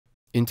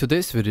In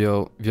today's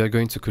video, we are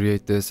going to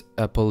create this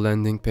Apple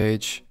landing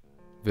page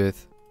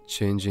with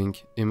changing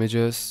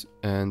images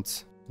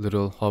and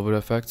little hover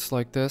effects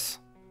like this.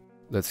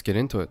 Let's get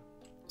into it.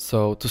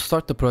 So to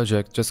start the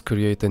project, just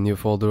create a new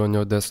folder on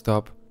your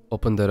desktop,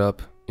 open that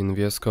up in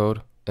VS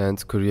Code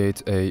and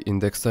create a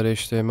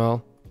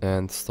index.html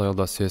and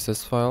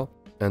style.css file.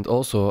 And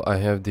also I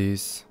have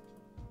these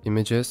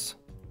images.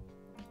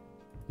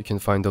 You can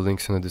find the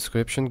links in the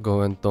description.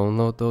 Go and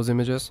download those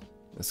images.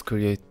 Let's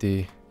create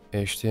the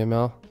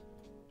HTML,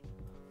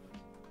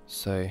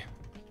 say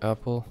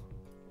Apple,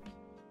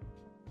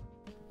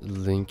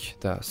 link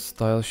that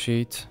style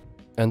sheet,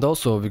 and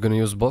also we're gonna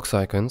use box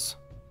icons.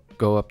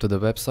 Go up to the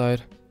website,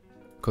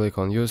 click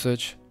on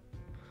usage,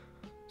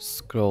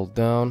 scroll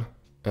down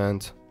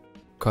and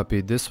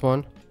copy this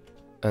one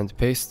and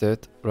paste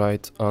it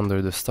right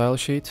under the style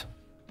sheet,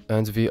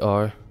 and we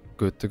are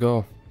good to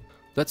go.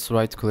 Let's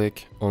right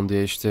click on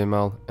the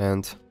HTML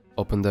and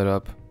open that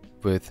up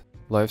with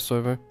Live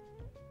Server.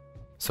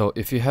 So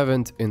if you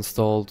haven't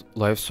installed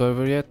Live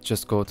Server yet,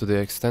 just go to the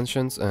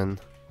extensions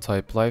and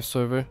type Live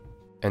Server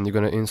and you're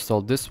gonna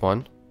install this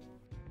one.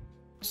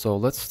 So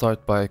let's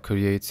start by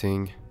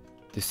creating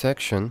the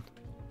section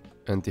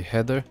and the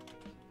header,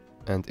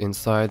 and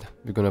inside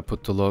we're gonna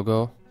put the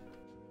logo.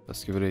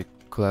 Let's give it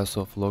a class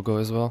of logo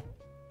as well.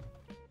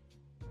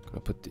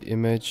 Gonna put the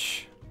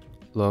image,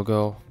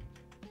 logo,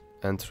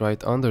 and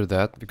right under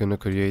that we're gonna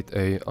create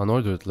a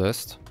unordered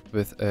list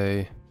with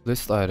a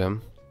list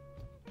item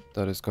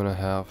that is gonna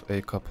have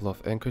a couple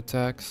of anchor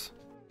tags.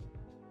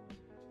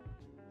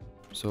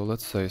 So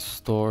let's say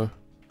store,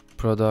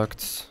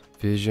 products,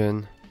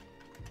 vision,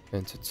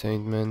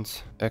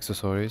 entertainment,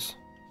 accessories.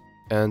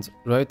 And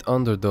right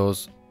under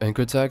those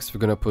anchor tags we're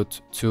gonna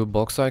put two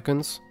box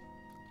icons.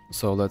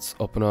 So let's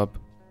open up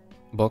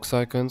box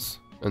icons,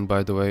 and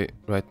by the way,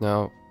 right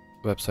now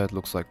website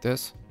looks like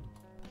this.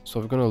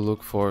 So we're gonna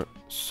look for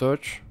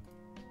search,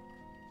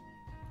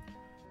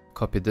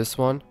 copy this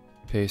one,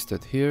 paste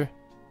it here.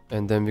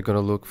 And then we're gonna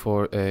look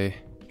for a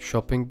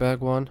shopping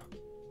bag one,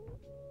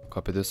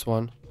 copy this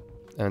one,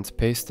 and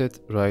paste it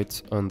right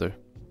under.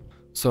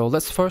 So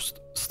let's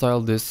first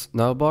style this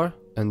navbar,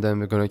 and then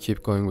we're gonna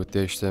keep going with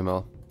the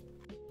HTML.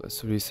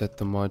 Let's reset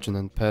the margin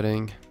and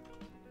padding,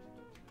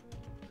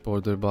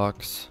 border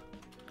box,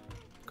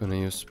 gonna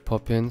use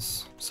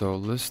pop-ins, so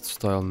list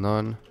style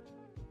none,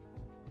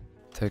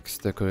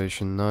 text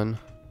decoration none,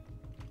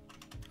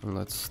 and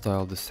let's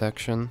style the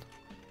section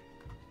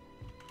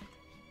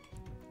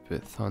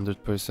with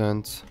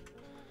 100%,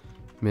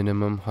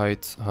 minimum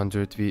height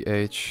 100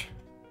 VH.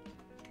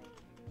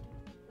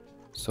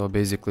 So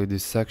basically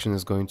this section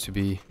is going to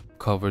be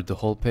cover the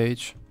whole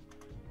page,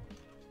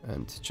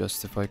 and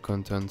justify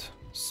content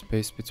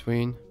space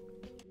between,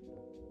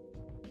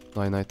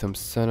 line item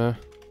center,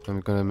 and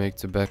we're gonna make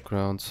the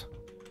background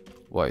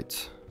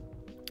white,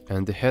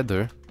 and the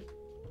header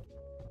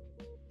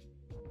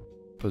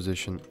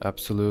position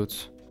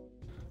absolute,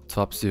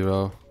 top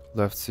 0,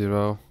 left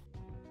 0,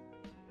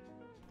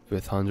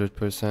 with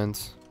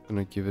 100%.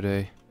 Gonna give it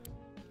a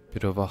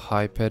bit of a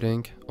high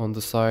padding on the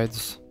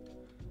sides,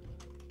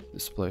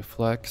 display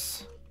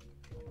flex,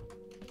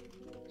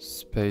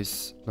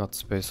 space, not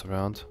space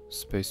around,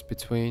 space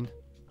between,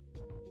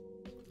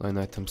 line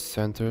item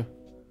center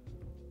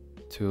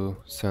to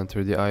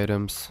center the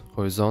items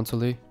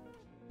horizontally,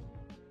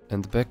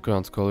 and the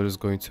background color is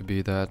going to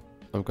be that,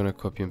 I'm gonna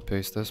copy and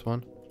paste this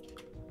one,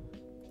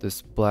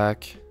 this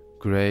black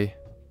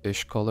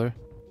gray-ish color.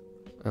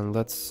 And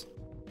let's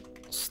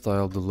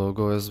style the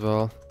logo as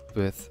well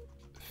with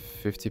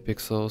 50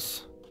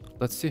 pixels.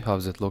 Let's see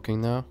how's it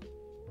looking now.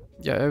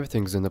 Yeah,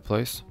 everything's in the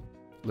place.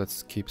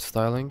 Let's keep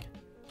styling.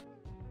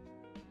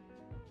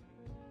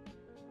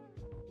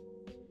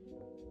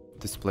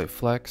 Display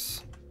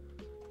flex,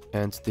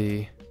 and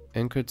the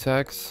anchor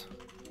tags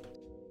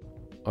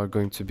are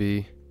going to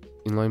be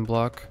inline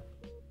block,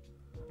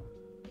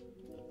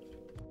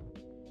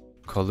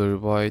 color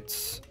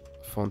white,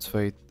 font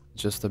weight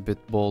just a bit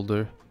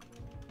bolder.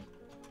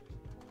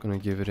 Gonna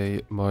give it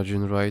a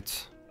margin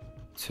right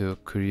to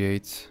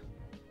create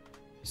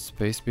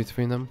space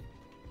between them,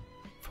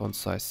 font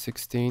size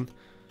 16.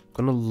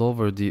 Gonna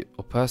lower the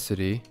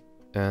opacity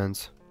and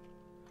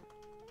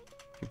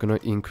you're gonna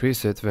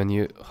increase it when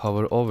you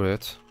hover over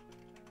it.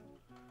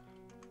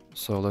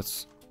 So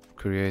let's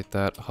create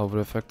that hover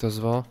effect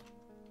as well.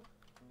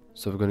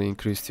 So we're gonna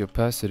increase the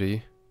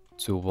opacity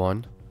to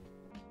 1,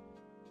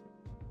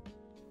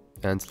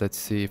 and let's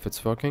see if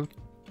it's working.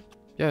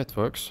 Yeah, it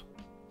works.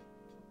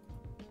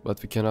 But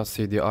we cannot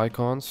see the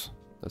icons.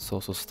 Let's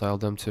also style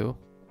them too.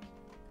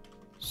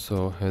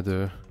 So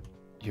header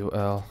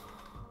UL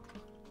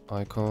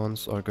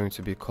icons are going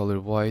to be color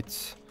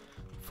white,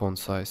 font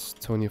size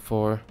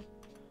 24,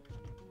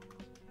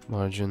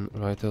 margin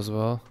right as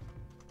well.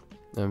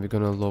 And we're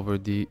gonna lower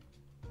the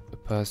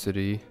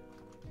opacity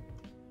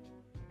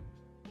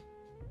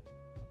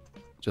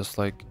just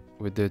like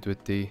we did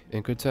with the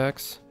anchor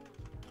tags,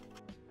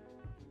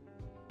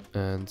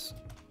 and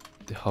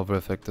the hover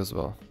effect as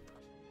well.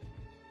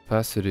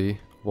 Opacity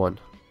 1.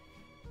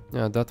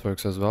 Yeah, that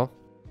works as well.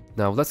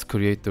 Now let's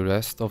create the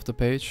rest of the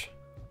page.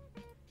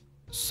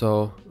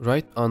 So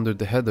right under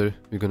the header,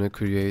 we're gonna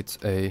create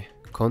a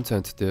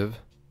content div,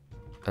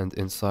 and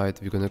inside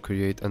we're gonna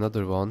create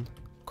another one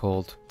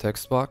called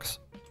text box,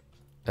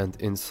 and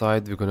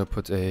inside we're gonna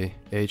put a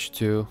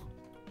h2,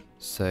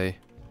 say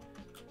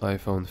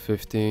iPhone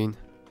 15.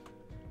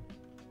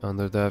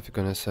 Under that we're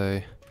gonna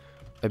say,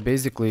 I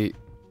basically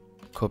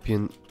copy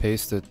and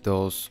pasted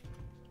those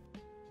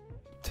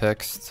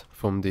text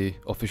from the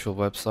official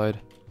website,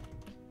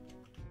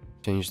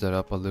 change that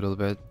up a little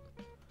bit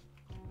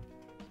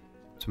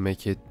to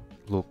make it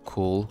look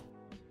cool.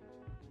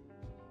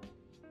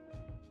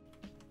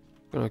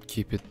 I'm gonna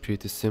keep it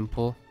pretty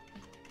simple,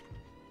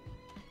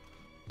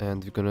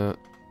 and we're gonna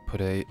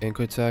put a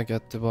anchor tag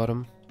at the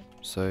bottom,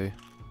 say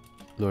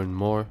learn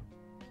more,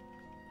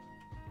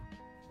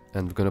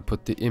 and we're gonna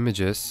put the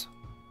images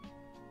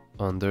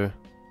under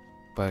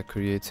by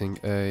creating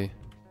a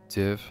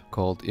div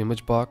called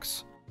image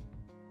box.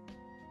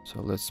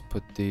 So let's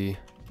put the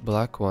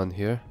black one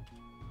here.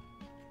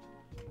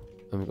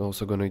 I'm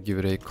also gonna give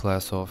it a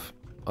class of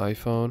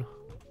iPhone.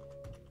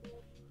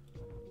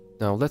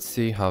 Now let's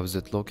see how is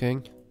it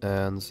looking,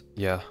 and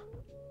yeah,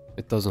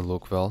 it doesn't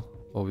look well,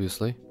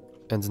 obviously.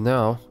 And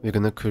now we're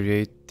gonna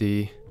create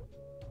the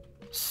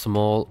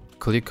small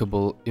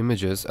clickable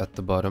images at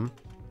the bottom.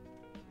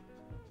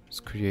 Let's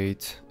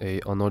create a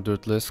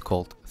unordered list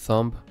called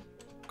thumb.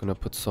 Gonna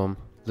put some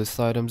list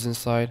items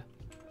inside,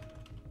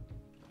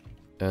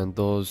 and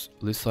those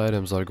list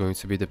items are going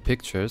to be the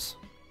pictures.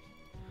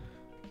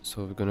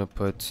 So we're gonna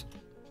put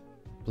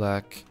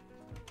black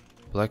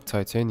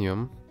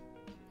titanium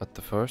at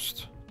the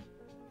first,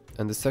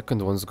 and the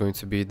second one's going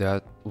to be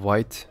that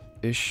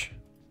white-ish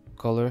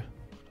color,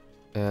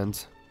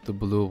 and the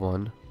blue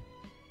one.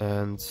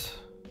 And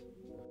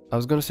I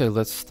was gonna say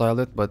let's style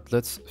it, but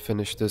let's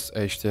finish this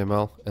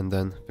HTML and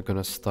then we're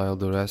gonna style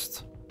the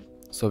rest.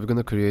 So we're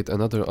gonna create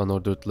another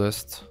unordered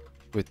list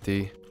with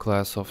the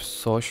class of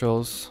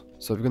socials.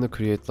 So we're gonna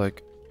create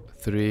like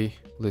 3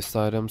 list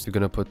items. We're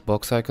gonna put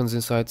box icons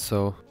inside,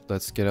 so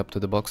let's get up to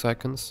the box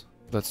icons.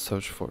 Let's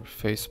search for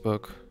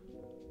Facebook.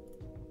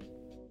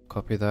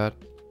 Copy that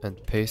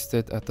and paste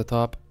it at the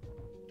top.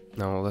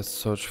 Now let's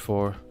search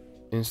for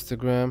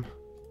Instagram.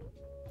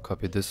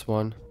 Copy this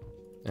one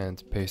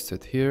and paste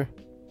it here.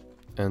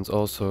 And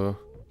also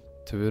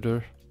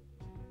Twitter.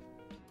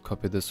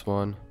 Copy this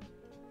one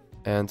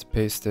and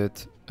paste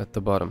it at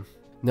the bottom.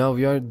 Now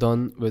we are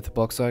done with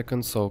box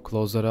icons, so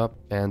close that up,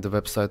 and the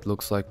website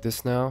looks like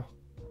this now.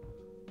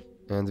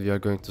 And we are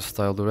going to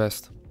style the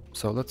rest.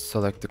 So let's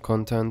select the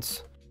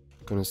content.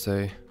 I'm gonna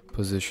say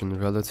position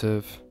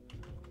relative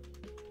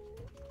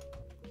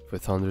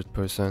with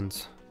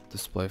 100%,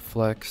 display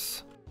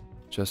flex,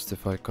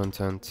 justify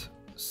content,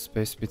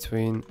 space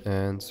between,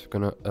 and we're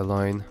gonna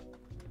align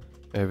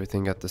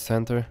everything at the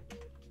center.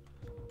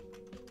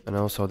 And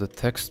also the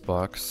text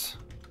box.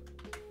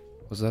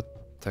 Was that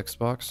text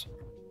box?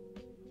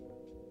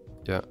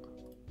 Yeah.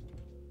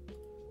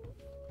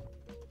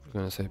 We're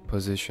gonna say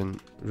position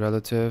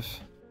relative,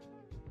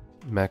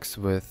 max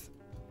width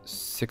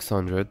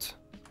 600,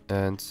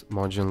 and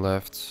margin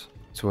left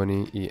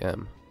 20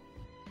 EM.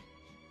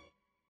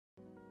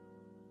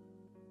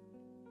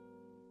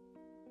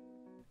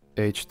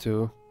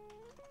 H2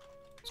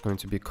 is going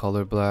to be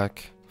color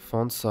black,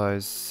 font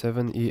size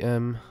 7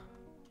 EM,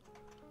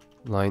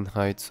 line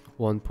height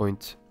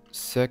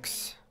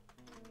 1.6,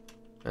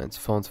 and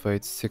font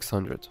weight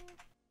 600.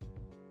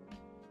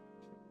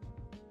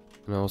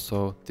 And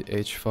also the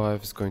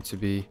H5 is going to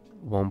be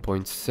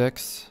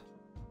 1.6,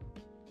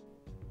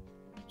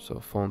 so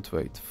font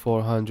weight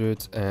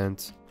 400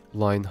 and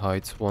line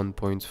height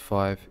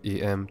 1.5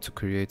 EM to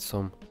create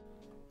some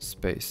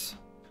space.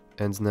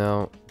 And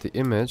now the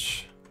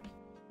image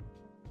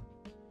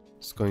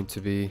is going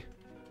to be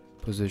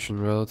position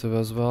relative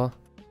as well.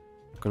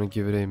 I'm gonna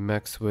give it a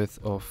max width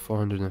of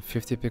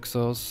 450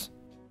 pixels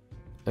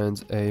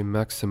and a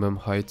maximum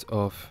height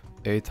of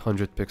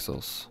 800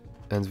 pixels.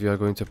 And we are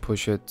going to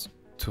push it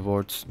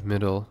towards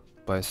middle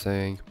by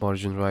saying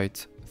margin right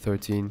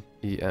 13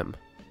 EM.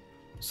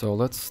 So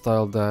let's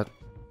style that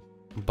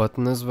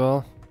button as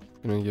well.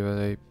 I'm gonna give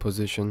it a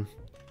position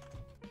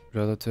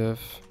relative,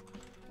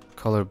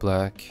 color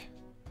black,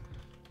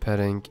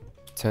 padding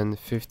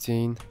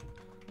 10-15,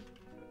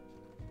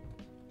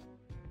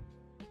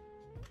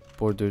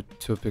 border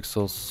 2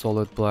 pixels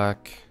solid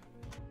black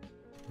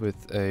with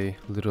a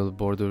little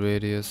border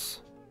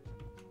radius,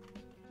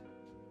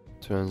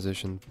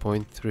 transition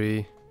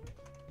 0.3,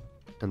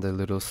 and a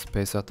little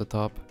space at the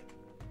top.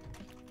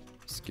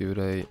 Let's give it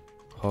a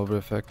hover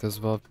effect as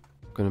well.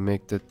 I'm gonna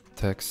make the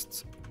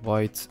text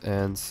white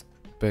and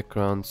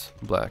background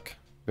black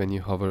when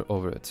you hover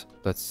over it.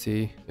 Let's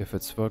see if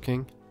it's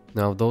working.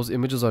 Now those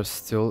images are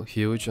still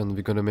huge and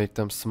we're gonna make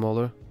them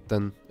smaller,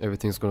 then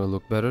everything's gonna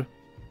look better.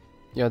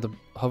 Yeah, the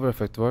hover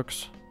effect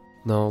works.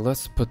 Now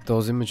let's put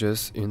those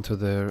images into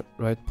their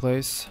right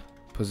place.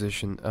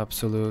 Position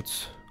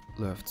absolute,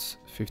 left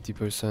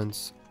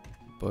 50%,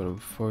 bottom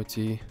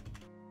 40,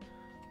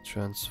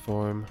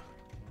 transform,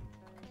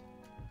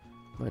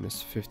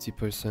 minus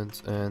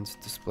 50% and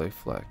display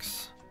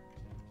flex.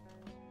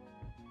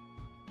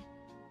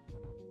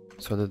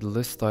 So that the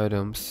list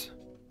items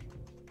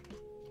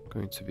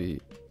going to be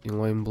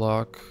inline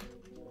block,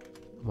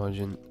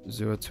 margin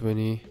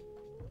 0.20,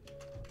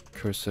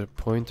 cursor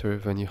pointer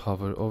when you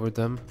hover over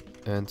them,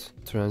 and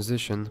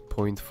transition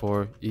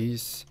 0.4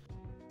 ease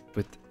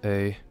with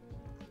a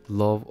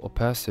low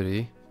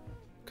opacity,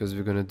 because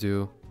we're gonna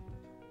do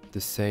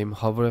the same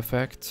hover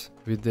effect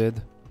we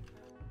did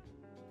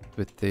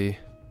with the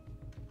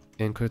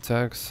anchor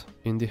tags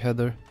in the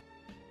header.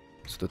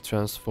 So the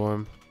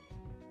transform,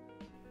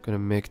 gonna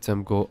make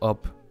them go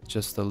up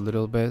just a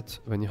little bit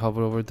when you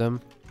hover over them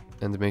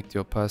and make the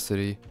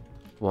opacity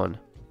 1.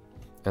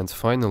 And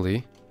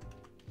finally,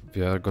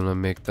 we are gonna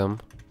make them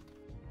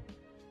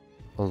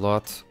a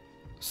lot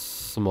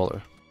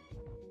smaller.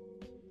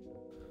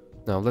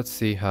 Now let's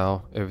see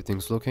how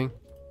everything's looking.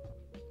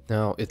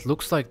 Now it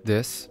looks like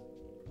this.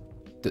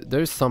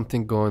 There's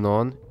something going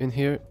on in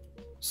here.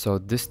 So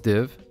this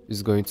div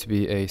is going to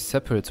be a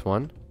separate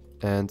one.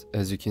 And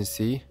as you can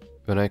see,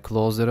 when I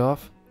close it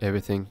off,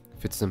 everything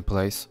fits in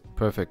place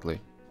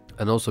perfectly.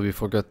 And also we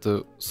forgot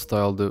to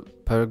style the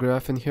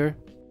paragraph in here.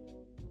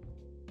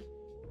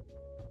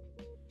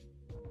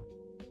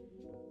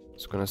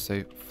 It's gonna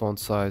say font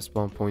size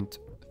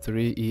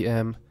 1.3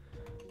 EM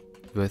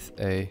with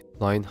a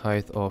line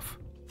height of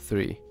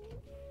 3.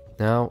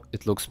 Now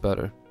it looks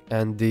better.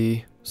 And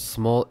the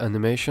small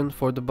animation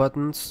for the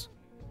buttons,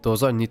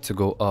 those are need to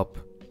go up,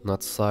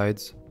 not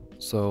sides.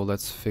 So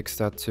let's fix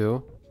that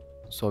too.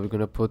 So we're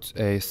gonna put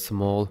a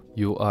small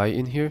UI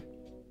in here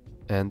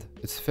and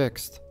it's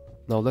fixed.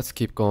 Now let's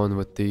keep going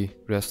with the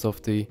rest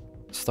of the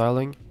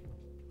styling.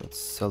 Let's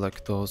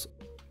select those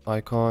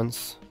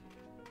icons.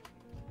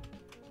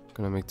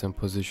 Gonna make them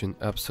position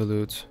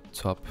absolute,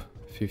 top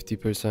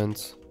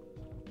 50%,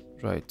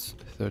 right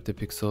 30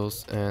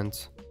 pixels, and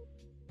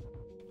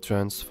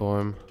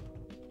transform,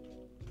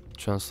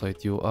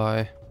 translate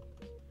UI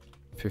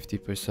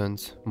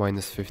 50%,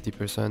 minus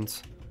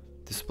 50%,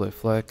 display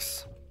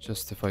flex,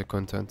 justify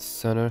content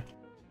center,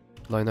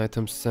 line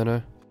items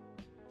center,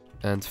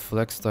 and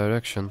flex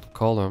direction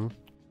column.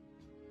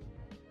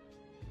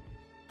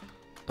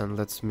 And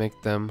let's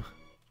make them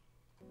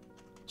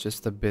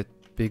just a bit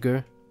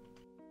bigger.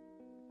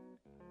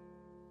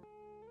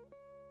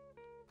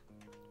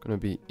 Gonna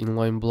be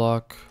inline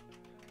block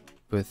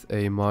with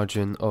a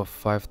margin of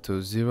 5 to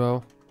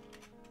 0.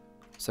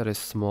 Set a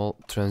small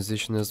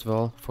transition as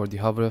well for the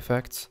hover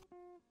effects.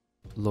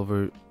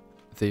 Lower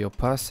the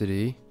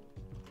opacity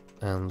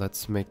and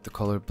let's make the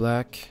color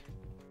black.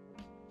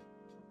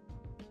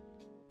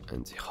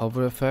 And the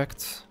hover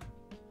effect,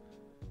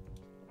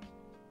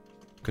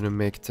 gonna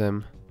make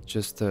them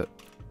just a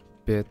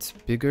bit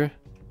bigger.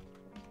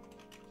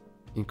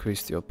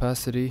 Increase the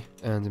opacity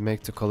and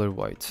make the color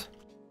white.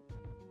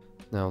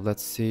 Now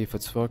let's see if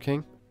it's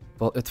working.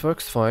 Well, it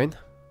works fine,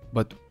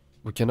 but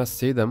we cannot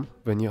see them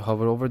when you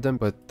hover over them,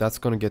 but that's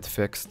gonna get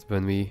fixed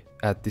when we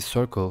add the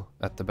circle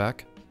at the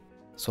back.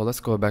 So let's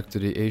go back to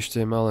the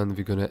HTML and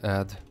we're gonna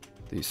add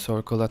the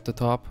circle at the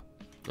top.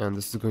 And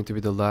this is going to be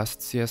the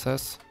last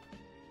CSS.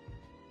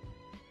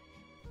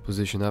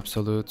 Position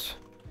absolute,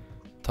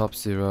 top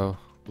 0,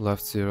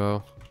 left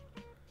 0,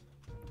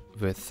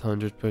 width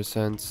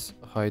 100%,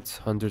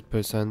 height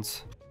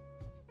 100%,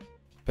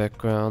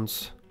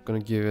 backgrounds,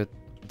 gonna give it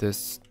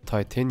this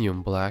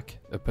titanium black,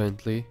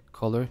 apparently,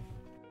 color.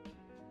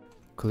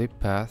 Clip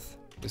path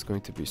is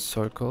going to be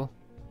circle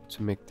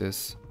to make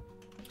this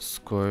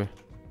square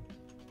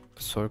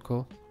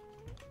circle.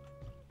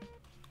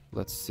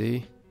 Let's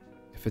see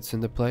if it's in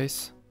the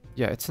place.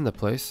 Yeah, it's in the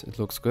place, it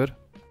looks good.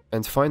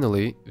 And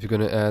finally, we're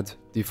gonna add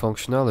the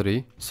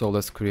functionality. So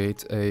let's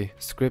create a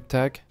script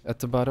tag at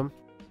the bottom.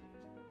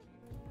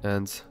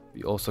 And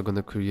we're also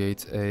gonna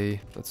create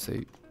a, let's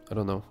say, I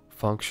don't know,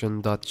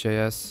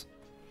 function.js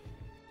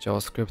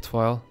JavaScript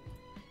file.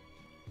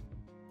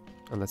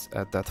 And let's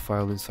add that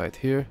file inside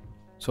here.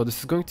 So this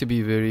is going to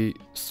be very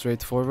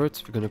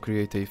straightforward. We're gonna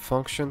create a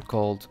function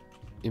called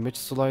image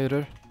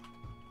slider.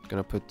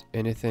 Gonna put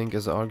anything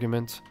as an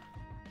argument.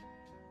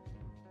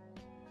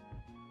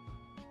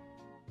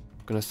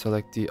 Gonna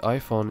select the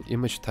iPhone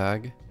image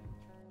tag,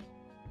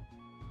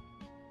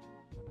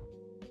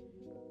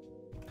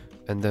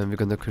 and then we're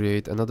gonna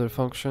create another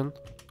function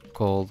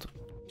called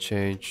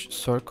change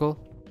circle.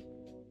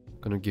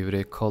 Gonna give it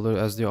a color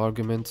as the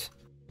argument.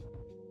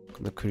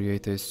 Gonna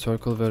create a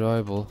circle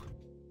variable,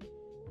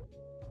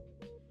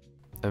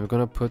 and we're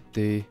gonna put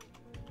the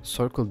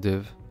circle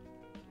div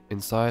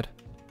inside.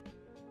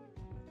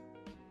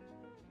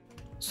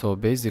 So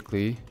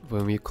basically,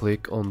 when we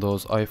click on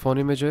those iPhone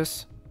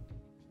images,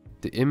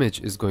 the image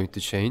is going to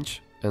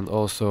change, and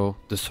also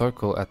the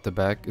circle at the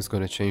back is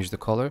going to change the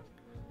color.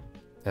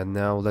 And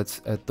now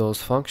let's add those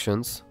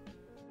functions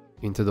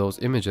into those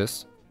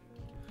images.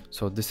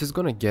 So this is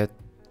going to get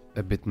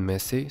a bit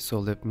messy, so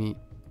let me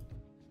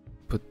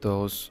put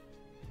those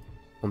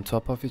on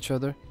top of each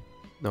other.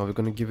 Now we're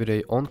going to give it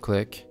a on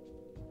click,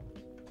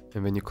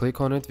 and when you click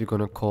on it, we're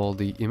going to call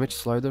the image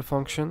slider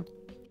function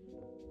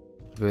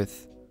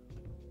with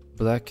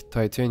black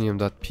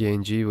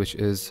titanium.png, which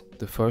is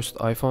the first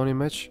iPhone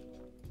image.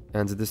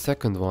 And the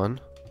second one,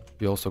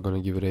 we're also gonna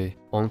give it a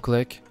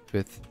on-click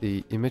with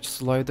the image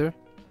slider.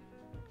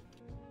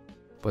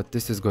 But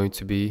this is going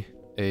to be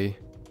a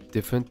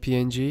different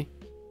PNG.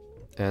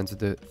 And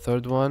the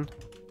third one,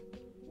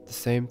 the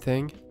same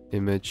thing,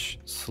 image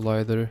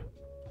slider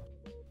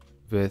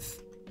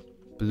with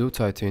blue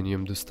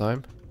titanium this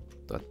time,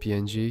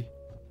 .png.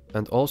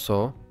 And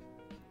also,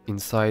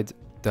 inside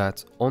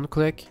that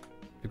on-click,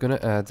 we're gonna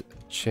add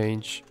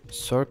change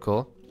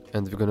circle,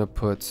 and we're gonna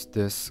put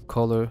this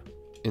color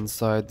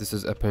inside. This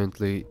is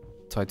apparently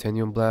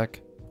titanium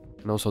black.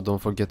 And also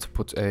don't forget to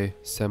put a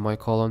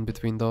semicolon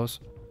between those.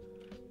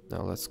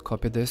 Now let's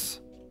copy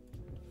this,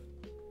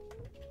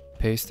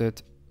 paste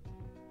it,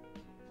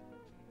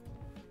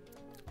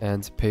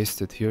 and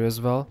paste it here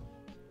as well.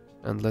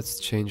 And let's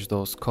change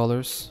those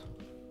colors.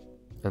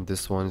 And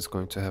this one is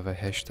going to have a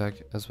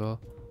hashtag as well.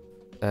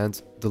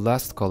 And the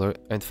last color.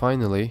 And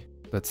finally,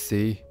 let's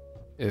see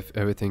if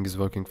everything is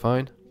working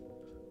fine.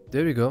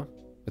 There we go.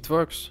 It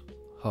works.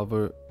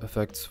 Hover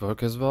effects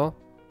work as well.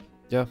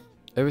 Yeah,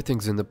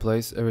 everything's in the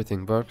place,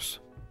 everything works.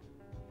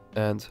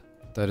 And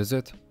that is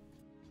it.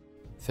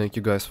 Thank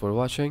you guys for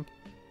watching,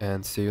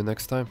 and see you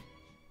next time.